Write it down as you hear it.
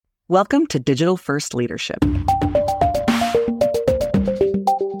Welcome to Digital First Leadership, the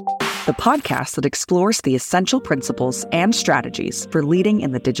podcast that explores the essential principles and strategies for leading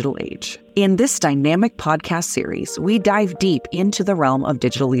in the digital age. In this dynamic podcast series, we dive deep into the realm of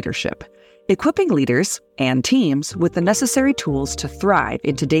digital leadership, equipping leaders and teams with the necessary tools to thrive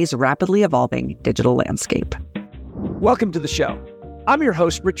in today's rapidly evolving digital landscape. Welcome to the show. I'm your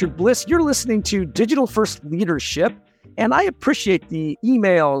host, Richard Bliss. You're listening to Digital First Leadership, and I appreciate the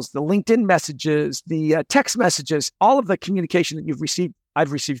emails, the LinkedIn messages, the text messages, all of the communication that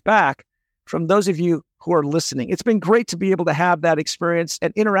I've received back from those of you who are listening. It's been great to be able to have that experience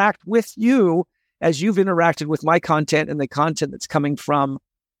and interact with you as you've interacted with my content and the content that's coming from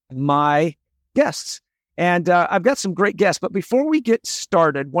my guests. And I've got some great guests. But before we get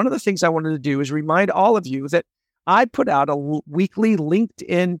started, one of the things I wanted to do is remind all of you that I put out a weekly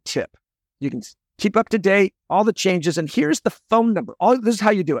LinkedIn tip. You can keep up to date, all the changes. And here's the phone number. This is how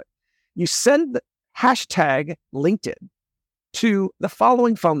you do it. You send the hashtag LinkedIn to the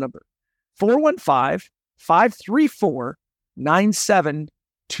following phone number,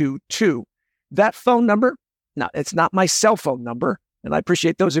 415-534-9722. That phone number, now it's not my cell phone number, and I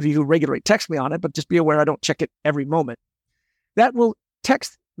appreciate those of you who regularly text me on it, but just be aware I don't check it every moment. That will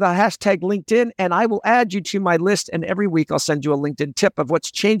text the hashtag LinkedIn, and I will add you to my list, and every week I'll send you a LinkedIn tip of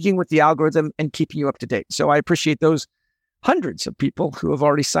what's changing with the algorithm and keeping you up to date. So I appreciate those hundreds of people who have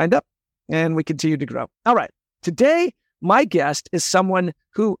already signed up, and we continue to grow. All right. Today, my guest is someone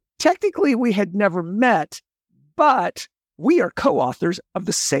who technically we had never met, but we are co-authors of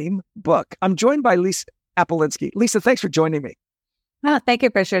the same book. I'm joined by Lisa Apolinski. Lisa, thanks for joining me. Oh, thank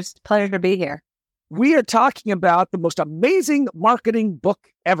you, Richard. It's a pleasure to be here. We are talking about the most amazing marketing book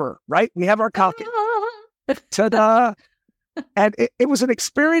ever, right? We have our copy. Ta-da! And it was an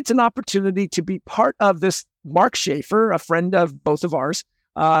experience and opportunity to be part of this. Mark Schaefer, a friend of both of ours,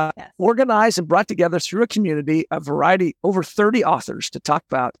 yes, organized and brought together through a community, a variety, over 30 authors to talk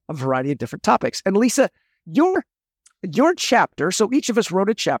about a variety of different topics. And Lisa, your chapter, so each of us wrote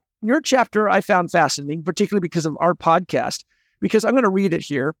a chapter. Your chapter I found fascinating, particularly because of our podcast, because I'm going to read it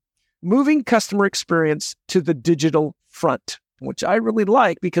here. Moving customer experience to the digital front, which I really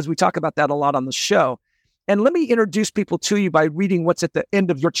like because we talk about that a lot on the show. And let me introduce people to you by reading what's at the end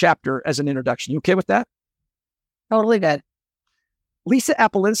of your chapter as an introduction. You okay with that? Totally good. Lisa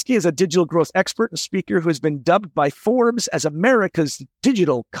Apolinski is a digital growth expert and speaker who has been dubbed by Forbes as America's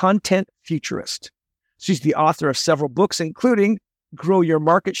digital content futurist. She's the author of several books, including Grow Your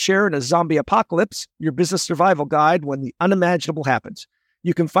Market Share in a Zombie Apocalypse, Your Business Survival Guide When the Unimaginable Happens.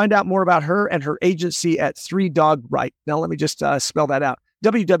 You can find out more about her and her agency at 3dogwrite. Now, let me just spell that out.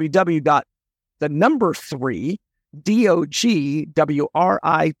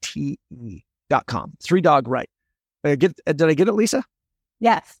 www.3dogwrite.com. 3dogwrite. Did I get it, Lisa?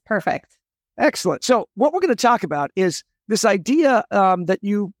 Yes, perfect. Excellent. So what we're going to talk about is this idea that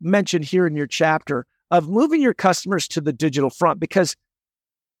you mentioned here in your chapter of moving your customers to the digital front, because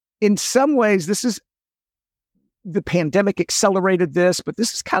in some ways, the pandemic accelerated this, but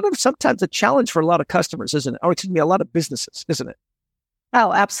this is kind of sometimes a challenge for a lot of customers, isn't it? Or excuse me, a lot of businesses, isn't it?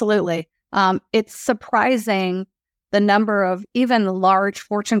 Oh, absolutely. It's surprising the number of even large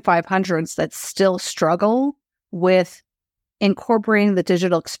Fortune 500s that still struggle with incorporating the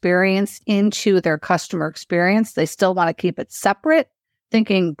digital experience into their customer experience. They still want to keep it separate,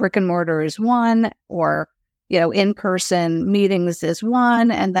 thinking brick and mortar is one, or in-person meetings is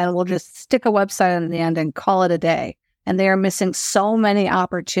one, and then we'll just stick a website in the end and call it a day. And they are missing so many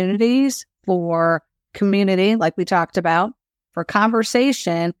opportunities for community, like we talked about, for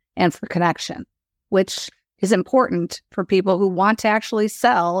conversation and for connection, which is important for people who want to actually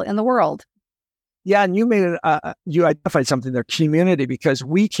sell in the world. Yeah, and you you identified something there, community, because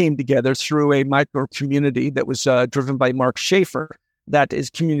we came together through a micro community that was driven by Mark Schaefer. That is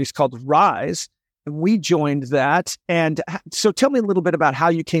communities called Rise. And we joined that. And so tell me a little bit about how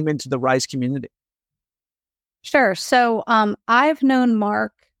you came into the Rise community. Sure. So I've known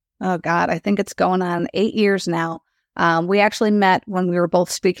Mark, I think it's going on 8 years now. We actually met when we were both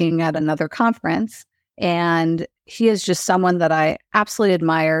speaking at another conference. And he is just someone that I absolutely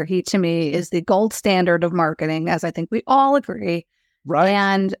admire. He, to me, is the gold standard of marketing, as I think we all agree. Right.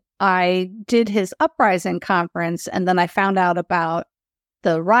 And I did his Uprising conference, and then I found out about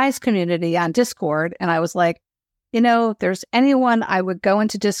the Rise community on Discord. And I was like, if there's anyone I would go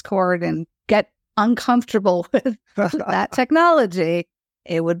into Discord and get uncomfortable with that technology,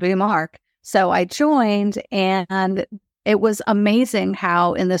 it would be Mark. So I joined, and it was amazing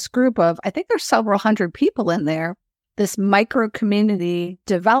how in this group of, I think there's several hundred people in there, this micro community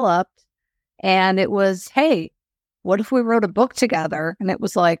developed. And it was, hey, what if we wrote a book together? And it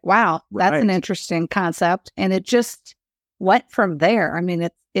was like, wow, that's an interesting concept. And it just went from there. I mean,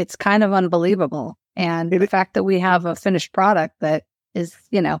 it's kind of unbelievable. And the fact that we have a finished product that is,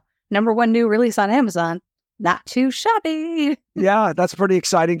 number one new release on Amazon, not too shabby. Yeah, that's pretty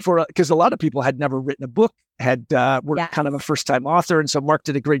exciting because a lot of people had never written a book, were kind of a first-time author. And so Mark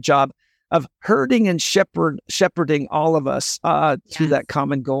did a great job of herding and shepherding all of us to that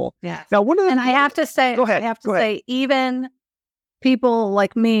common goal. Yeah. Now, I have to say, even people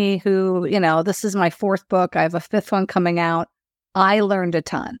like me who, this is my fourth book, I have a fifth one coming out. I learned a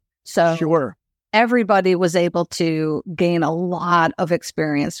ton. So sure. Everybody was able to gain a lot of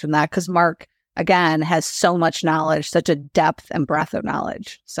experience from that because Mark, again, has so much knowledge, such a depth and breadth of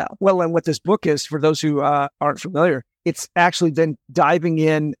knowledge. So, well, and what this book is, for those who aren't familiar, it's actually then diving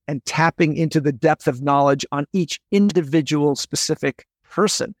in and tapping into the depth of knowledge on each individual specific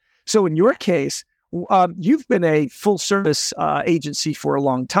person. So in your case, you've been a full service agency for a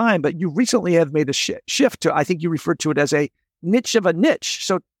long time, but you recently have made a shift to, I think you referred to it as a niche of a niche.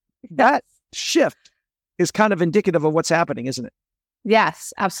 So that shift is kind of indicative of what's happening, isn't it?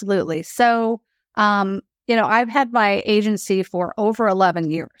 Yes, absolutely. So, I've had my agency for over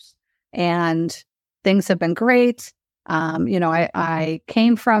 11 years and things have been great. I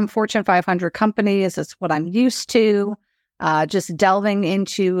came from Fortune 500 companies. It's what I'm used to, just delving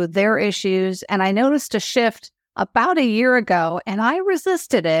into their issues. And I noticed a shift about a year ago and I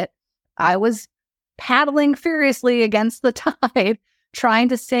resisted it. I was paddling furiously against the tide, trying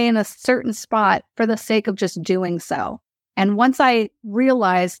to stay in a certain spot for the sake of just doing so. And once I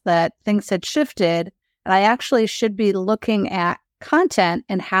realized that things had shifted, and I actually should be looking at content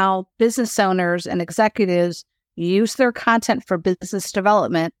and how business owners and executives use their content for business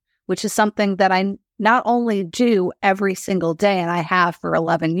development, which is something that I not only do every single day, and I have for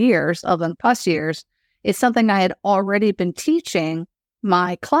 11 plus years, it's something I had already been teaching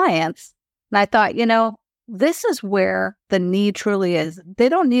my clients. And I thought, this is where the need truly is. They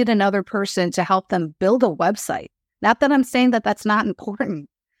don't need another person to help them build a website. Not that I'm saying that that's not important,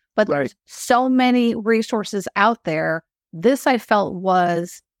 but there's so many resources out there. This I felt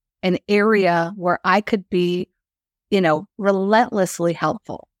was an area where I could be, relentlessly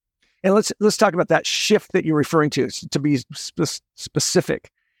helpful. And let's talk about that shift that you're referring to be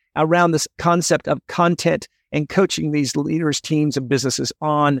specific around this concept of content and coaching these leaders, teams, and businesses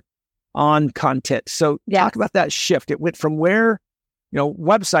on content. So talk about that shift. It went from where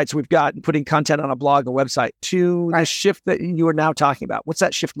websites we've got and putting content on a blog, a website, to the shift that you are now talking about. What's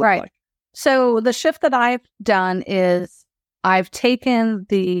that shift look like? So the shift that I've done is I've taken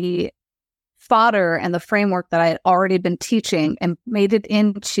the fodder and the framework that I had already been teaching and made it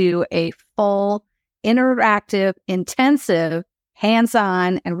into a full, interactive, intensive,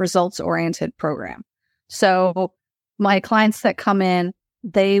 hands-on, and results-oriented program. So my clients that come in,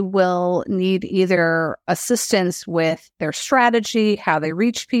 they will need either assistance with their strategy, how they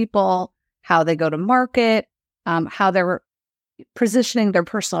reach people, how they go to market, how they're positioning their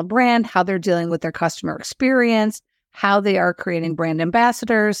personal brand, how they're dealing with their customer experience, how they are creating brand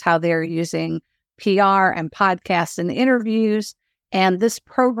ambassadors, how they're using PR and podcasts and interviews. And this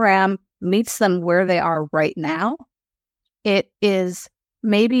program meets them where they are right now. It is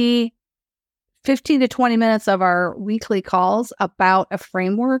maybe 15 to 20 minutes of our weekly calls about a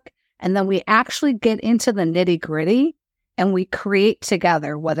framework. And then we actually get into the nitty gritty and we create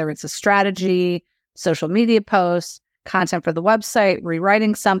together, whether it's a strategy, social media posts, content for the website,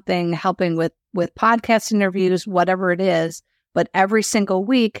 rewriting something, helping with podcast interviews, whatever it is. But every single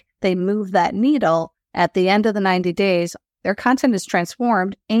week, they move that needle. At the end of the 90 days, their content is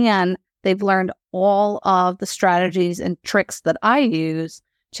transformed and they've learned all of the strategies and tricks that I use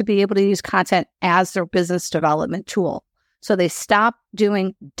to be able to use content as their business development tool. So they stop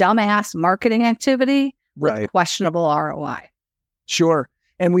doing dumbass marketing activity with questionable ROI. Sure.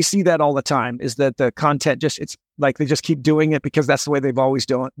 And we see that all the time, is that the content it's like they just keep doing it because that's the way they've always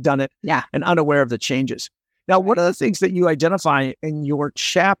done it. Yeah. And unaware of the changes. Now, one of the things that you identify in your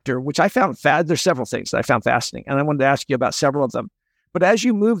chapter, which I found there's several things that I found fascinating, and I wanted to ask you about several of them. But as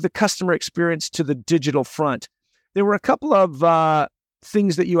you move the customer experience to the digital front, there were a couple of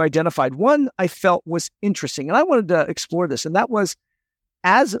things that you identified. One I felt was interesting, and I wanted to explore this, and that was,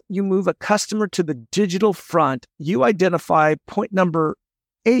 as you move a customer to the digital front, you identify point number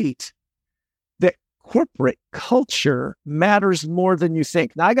 8, that corporate culture matters more than you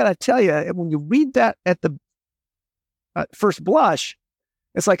think. Now, I got to tell you, when you read that at the first blush,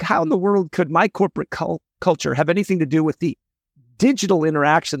 it's like, how in the world could my corporate culture have anything to do with the digital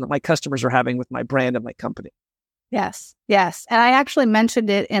interaction that my customers are having with my brand and my company? Yes. And I actually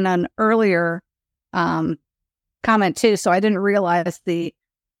mentioned it in an earlier comment too. So I didn't realize the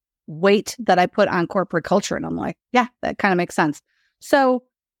weight that I put on corporate culture. And I'm like, yeah, that kind of makes sense. So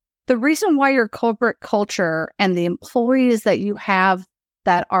the reason why your corporate culture and the employees that you have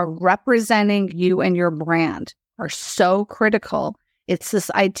that are representing you and your brand are so critical. It's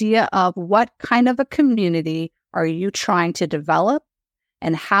this idea of what kind of a community are you trying to develop,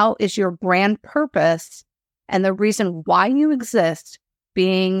 and how is your brand purpose and the reason why you exist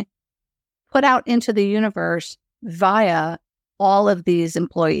being put out into the universe via all of these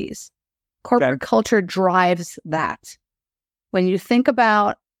employees. Corporate culture drives that. When you think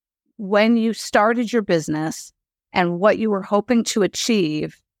about when you started your business and what you were hoping to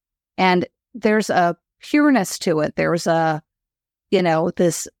achieve, and there's a pureness to it. There's a,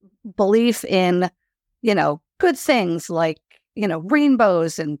 this belief in, good things like,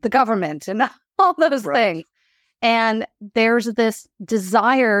 rainbows and the government and all those things. And there's this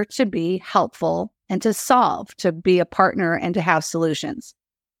desire to be helpful and to solve, to be a partner and to have solutions.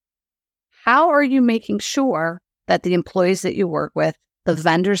 How are you making sure that the employees that you work with, the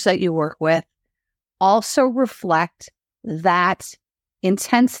vendors that you work with, also reflect that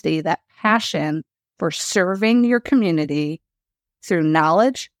intensity, that passion for serving your community through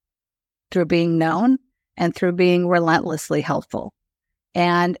knowledge, through being known, and through being relentlessly helpful?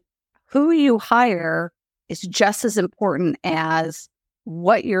 And who you hire is just as important as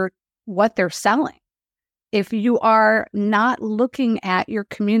what they're selling. If you are not looking at your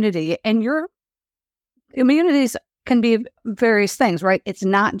community, and your communities can be various things, right? It's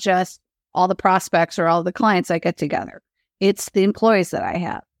not just all the prospects or all the clients I get together. It's the employees that I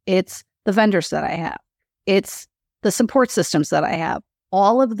have. It's the vendors that I have. It's the support systems that I have.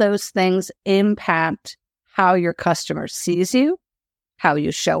 All of those things impact how your customer sees you, how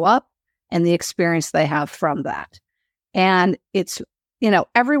you show up, and the experience they have from that. And it's,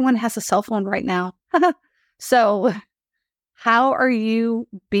 everyone has a cell phone right now. So how are you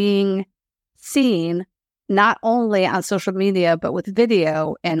being seen, not only on social media, but with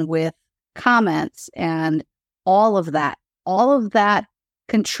video and with comments and all of that? All of that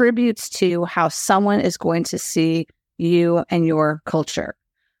contributes to how someone is going to see you and your culture.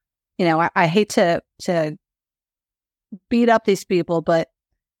 I hate to beat up these people, but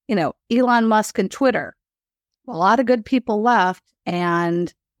Elon Musk and Twitter, a lot of good people left.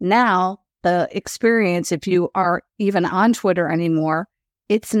 And now the experience, if you are even on Twitter anymore,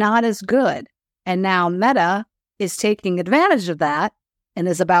 it's not as good. And now Meta is taking advantage of that and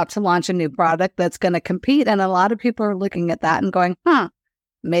is about to launch a new product that's going to compete. And a lot of people are looking at that and going,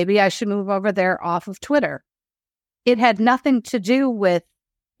 maybe I should move over there off of Twitter. It had nothing to do with,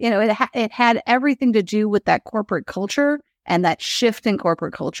 it had everything to do with that corporate culture and that shift in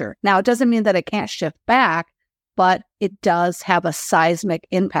corporate culture. Now, it doesn't mean that it can't shift back, but it does have a seismic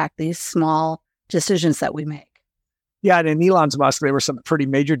impact, these small decisions that we make. Yeah, and in Elon Musk, there were some pretty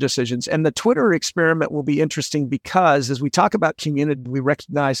major decisions. And the Twitter experiment will be interesting because as we talk about community, we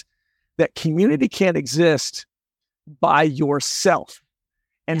recognize that community can't exist by yourself.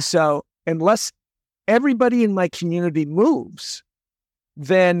 And so unless everybody in my community moves,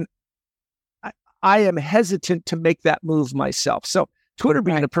 then I am hesitant to make that move myself. So Twitter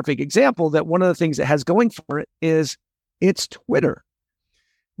being a perfect example, that one of the things it has going for it is it's Twitter,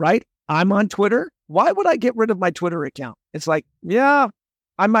 right? I'm on Twitter. Why would I get rid of my Twitter account? It's like, yeah,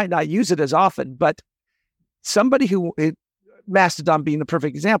 I might not use it as often, but somebody Mastodon being the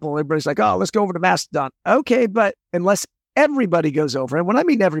perfect example, everybody's like, oh, let's go over to Mastodon. Okay, but unless everybody goes over, and when I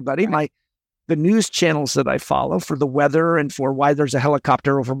mean everybody, the news channels that I follow for the weather and for why there's a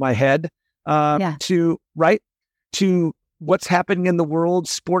helicopter over my head, to what's happening in the world,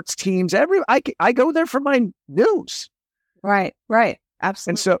 sports teams, I go there for my news. Right.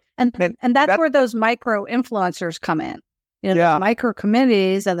 Absolutely. And that's where those micro influencers come in. Those micro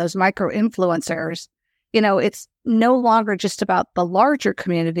communities and those micro influencers, it's no longer just about the larger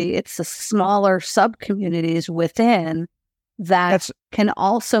community. It's the smaller sub communities within that can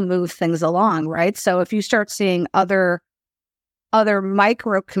also move things along, right? So if you start seeing other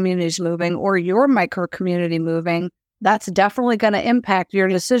micro communities moving or your micro community moving, that's definitely going to impact your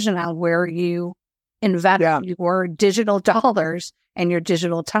decision on where you invest your digital dollars and your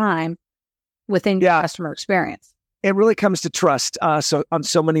digital time within your customer experience. It really comes to trust. So on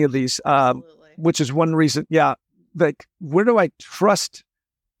so many of these, which is one reason. Like, where do I trust?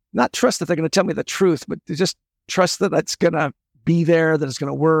 Not trust that they're going to tell me the truth, but just trust that it's going to be there, that it's going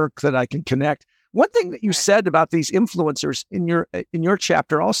to work, that I can connect. One thing that you said about these influencers in your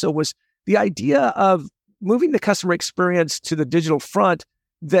chapter also was the idea of moving the customer experience to the digital front,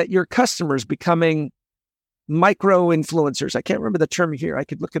 that your customers becoming micro influencers. I can't remember the term here. I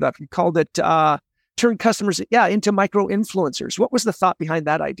could look it up. You called it turn customers, into micro influencers. What was the thought behind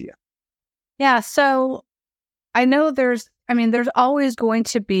that idea? Yeah. So I know there's always going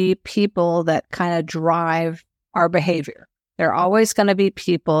to be people that kind of drive our behavior. There are always going to be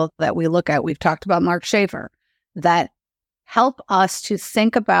people that we look at. We've talked about Mark Schaefer, that help us to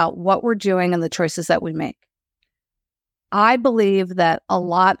think about what we're doing and the choices that we make. I believe that a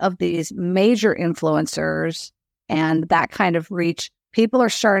lot of these major influencers and that kind of reach, people are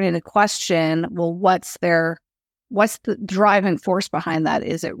starting to question, well, what's the driving force behind that?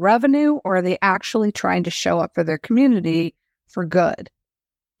 Is it revenue, or are they actually trying to show up for their community for good?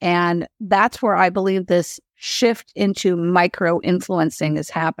 And that's where I believe this shift into micro-influencing is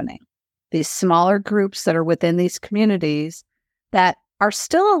happening. These smaller groups that are within these communities that are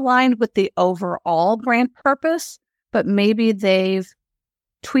still aligned with the overall brand purpose, but maybe they've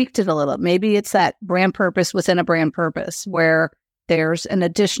tweaked it a little. Maybe it's that brand purpose within a brand purpose where there's an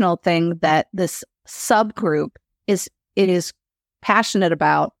additional thing that this subgroup is passionate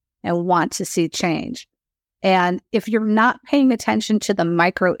about and want to see change. And if you're not paying attention to the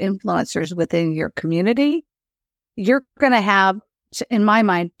micro influencers within your community, you're going to have, in my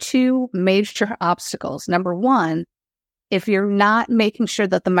mind, two major obstacles. Number one, if you're not making sure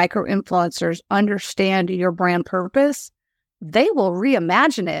that the micro influencers understand your brand purpose, they will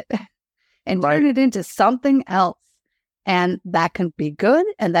reimagine it and turn it into something else. And that can be good,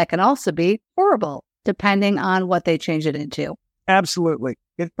 and that can also be horrible, depending on what they change it into. Absolutely.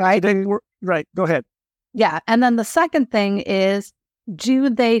 Right? Right. Go ahead. Yeah. And then the second thing is, do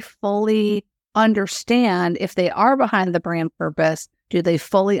they fully understand, if they are behind the brand purpose, do they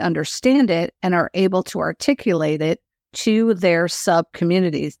fully understand it and are able to articulate it to their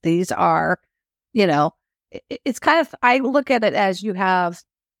sub-communities? These are, it's kind of, I look at it as you have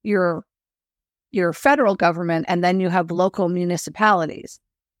your federal government and then you have local municipalities.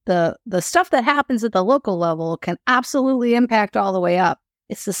 The stuff that happens at the local level can absolutely impact all the way up.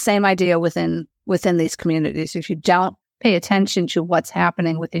 It's the same idea within these communities. If you don't pay attention to what's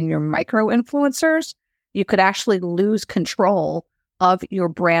happening within your micro influencers, you could actually lose control of your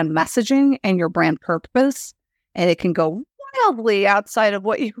brand messaging and your brand purpose, and it can go wildly outside of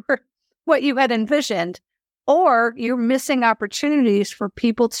what you had envisioned, or you're missing opportunities for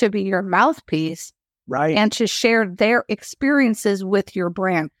people to be your mouthpiece, right, and to share their experiences with your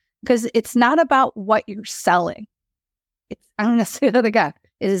brand. Because it's not about what you're selling. I'm going to say that again.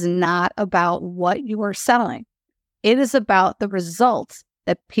 It is not about what you are selling. It is about the results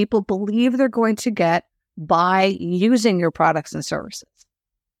that people believe they're going to get by using your products and services.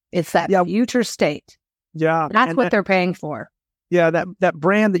 It's that future state. Yeah. That's what they're paying for. Yeah, that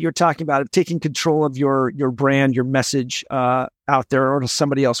brand that you're talking about, of taking control of your brand, your message out there, or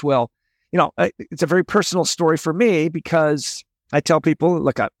somebody else will. It's a very personal story for me, because I tell people,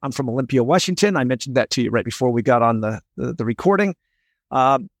 look, I'm from Olympia, Washington. I mentioned that to you right before we got on the recording.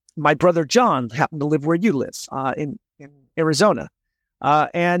 My brother John happened to live where you live, in Arizona.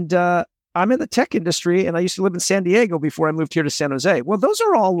 And I'm in the tech industry, and I used to live in San Diego before I moved here to San Jose. Well, those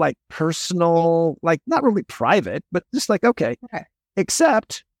are all like personal, like not really private, but just like, okay.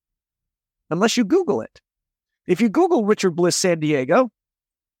 Except unless you Google it. If you Google Richard Bliss San Diego,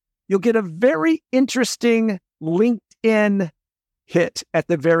 you'll get a very interesting LinkedIn hit at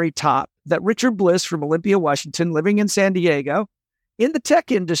the very top that Richard Bliss from Olympia, Washington, living in San Diego, in the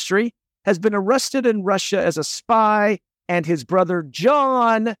tech industry, has been arrested in Russia as a spy, and his brother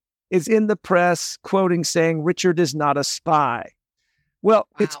John is in the press quoting saying Richard is not a spy. Well,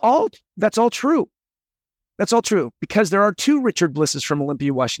 wow. That's all true. That's all true, because there are two Richard Blisses from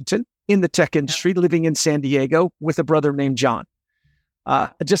Olympia, Washington, in the tech industry, living in San Diego with a brother named John.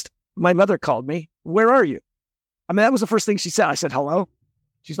 My mother called me. Where are you? I mean, that was the first thing she said. I said, hello.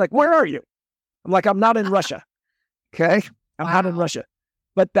 She's like, where are you? I'm like, I'm not in Russia. Okay. I'm not in Russia.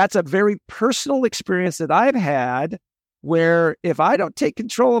 But that's a very personal experience that I've had, where if I don't take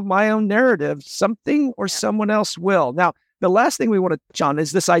control of my own narrative, something or someone else will. Now, the last thing we want to touch on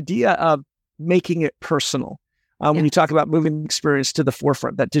is this idea of making it personal. When you talk about moving experience to the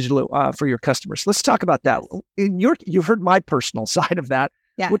forefront, that digital for your customers. Let's talk about that. You've heard my personal side of that.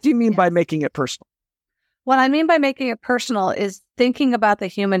 Yes. What do you mean by making it personal? What I mean by making it personal is thinking about the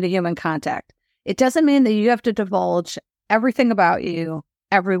human-to-human contact. It doesn't mean that you have to divulge everything about you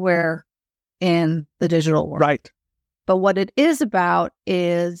everywhere in the digital world. Right. But what it is about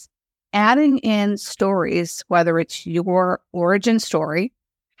is adding in stories, whether it's your origin story,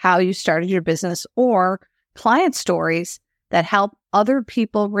 how you started your business, or client stories that help other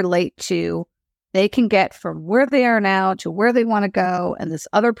people relate to. They can get from where they are now to where they want to go, and this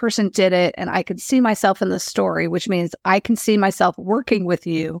other person did it, and I can see myself in the story, which means I can see myself working with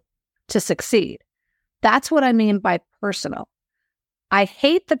you to succeed. That's what I mean by personal. I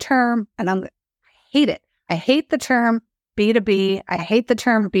hate the term, and I hate it. I hate the term B2B. I hate the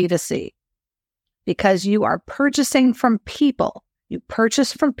term B2C because you are purchasing from people. You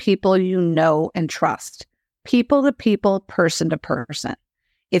purchase from people you know and trust. People to people, person to person.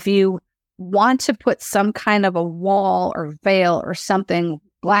 If you want to put some kind of a wall or veil or something,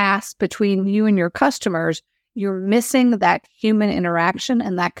 glass between you and your customers, you're missing that human interaction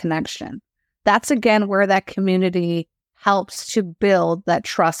and that connection. That's again where that community helps to build that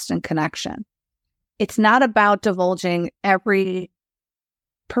trust and connection. It's not about divulging every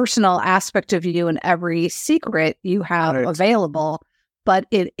personal aspect of you and every secret you have available, but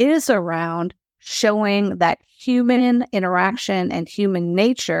it is around showing that human interaction and human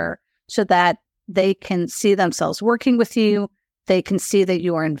nature so that they can see themselves working with you. They can see that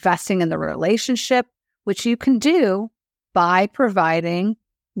you are investing in the relationship, which you can do by providing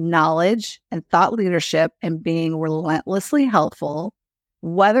knowledge and thought leadership and being relentlessly helpful,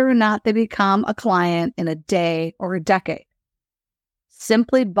 whether or not they become a client in a day or a decade.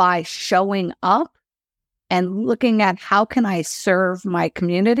 Simply by showing up and looking at how can I serve my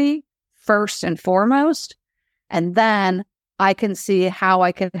community first and foremost, and then I can see how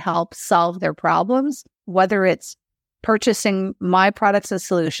I can help solve their problems, whether it's purchasing my products and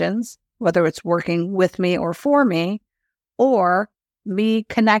solutions, whether it's working with me or for me, or me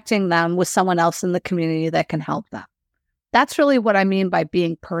connecting them with someone else in the community that can help them. That's really what I mean by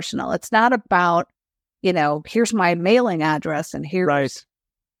being personal. It's not about, here's my mailing address and here's, right.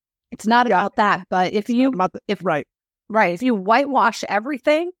 It's not about that. But if you whitewash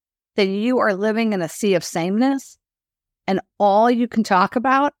everything, then you are living in a sea of sameness, and all you can talk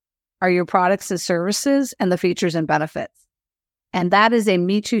about are your products and services and the features and benefits. And that is a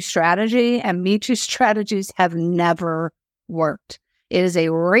Me Too strategy, and Me Too strategies have never worked. It is a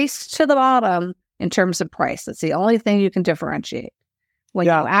race to the bottom in terms of price. That's the only thing you can differentiate. When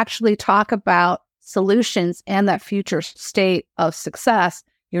you actually talk about solutions and that future state of success,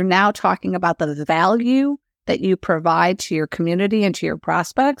 you're now talking about the value that you provide to your community and to your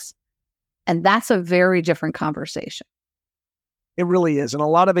prospects. And that's a very different conversation. It really is. And a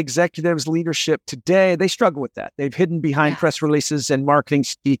lot of executives, leadership today, they struggle with that. They've hidden behind press releases and marketing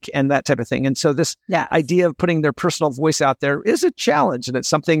speak and that type of thing. And so this idea of putting their personal voice out there is a challenge. And it's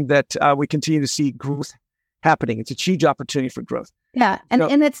something that we continue to see growth happening. It's a huge opportunity for growth. Yeah.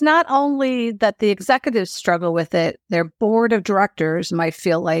 And it's not only that the executives struggle with it, their board of directors might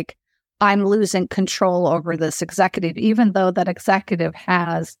feel like I'm losing control over this executive, even though that executive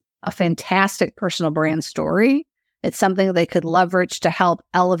has a fantastic personal brand story. It's something they could leverage to help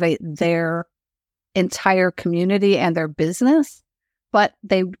elevate their entire community and their business, but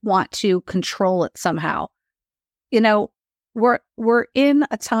they want to control it somehow. We're in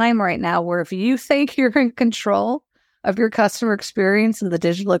a time right now where if you think you're in control of your customer experience and the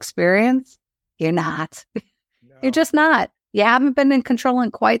digital experience, you're not. No. You're just not. You haven't been in control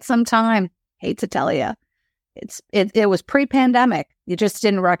in quite some time. Hate to tell you. It was pre-pandemic. You just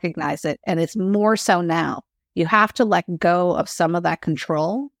didn't recognize it. And it's more so now. You have to let go of some of that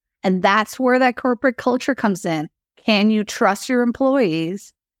control. And that's where that corporate culture comes in. Can you trust your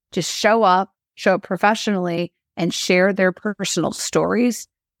employees to show up professionally, and share their personal stories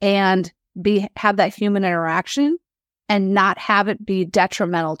and have that human interaction and not have it be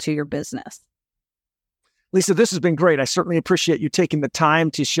detrimental to your business? Lisa, this has been great. I certainly appreciate you taking the time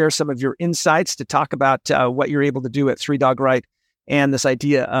to share some of your insights, to talk about what you're able to do at 3Dog Right, and this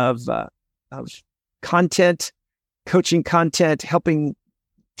idea of content, coaching content, helping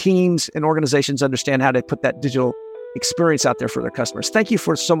teams and organizations understand how to put that digital experience out there for their customers. Thank you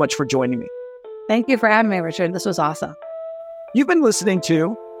so much for joining me. Thank you for having me, Richard. This was awesome. You've been listening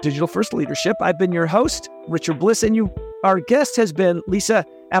to Digital First Leadership. I've been your host, Richard Bliss, and our guest has been Lisa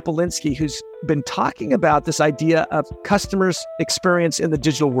Apolinski, who's been talking about this idea of customers' experience in the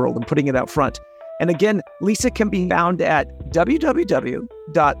digital world and putting it out front. And again, Lisa can be found at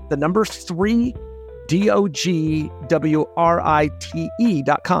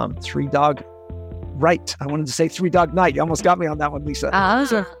www.3dogwrite.com. 3Dog Right. I wanted to say 3Dog Night. You almost got me on that one, Lisa.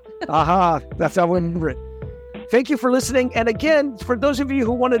 That's how I remember it. Thank you for listening. And again, for those of you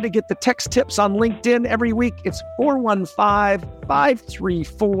who wanted to get the text tips on LinkedIn every week, it's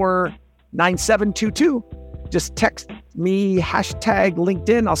 415-534-9722. Just text me hashtag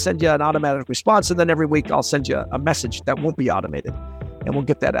LinkedIn. I'll send you an automatic response. And then every week I'll send you a message that won't be automated. And we'll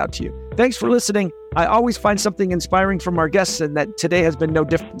get that out to you. Thanks for listening. I always find something inspiring from our guests, and that today has been no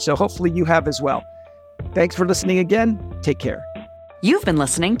different. So hopefully you have as well. Thanks for listening again. Take care. You've been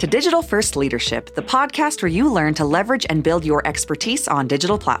listening to Digital First Leadership, the podcast where you learn to leverage and build your expertise on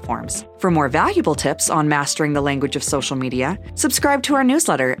digital platforms. For more valuable tips on mastering the language of social media, subscribe to our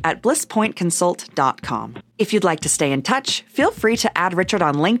newsletter at blisspointconsult.com. If you'd like to stay in touch, feel free to add Richard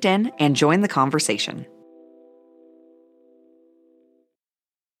on LinkedIn and join the conversation.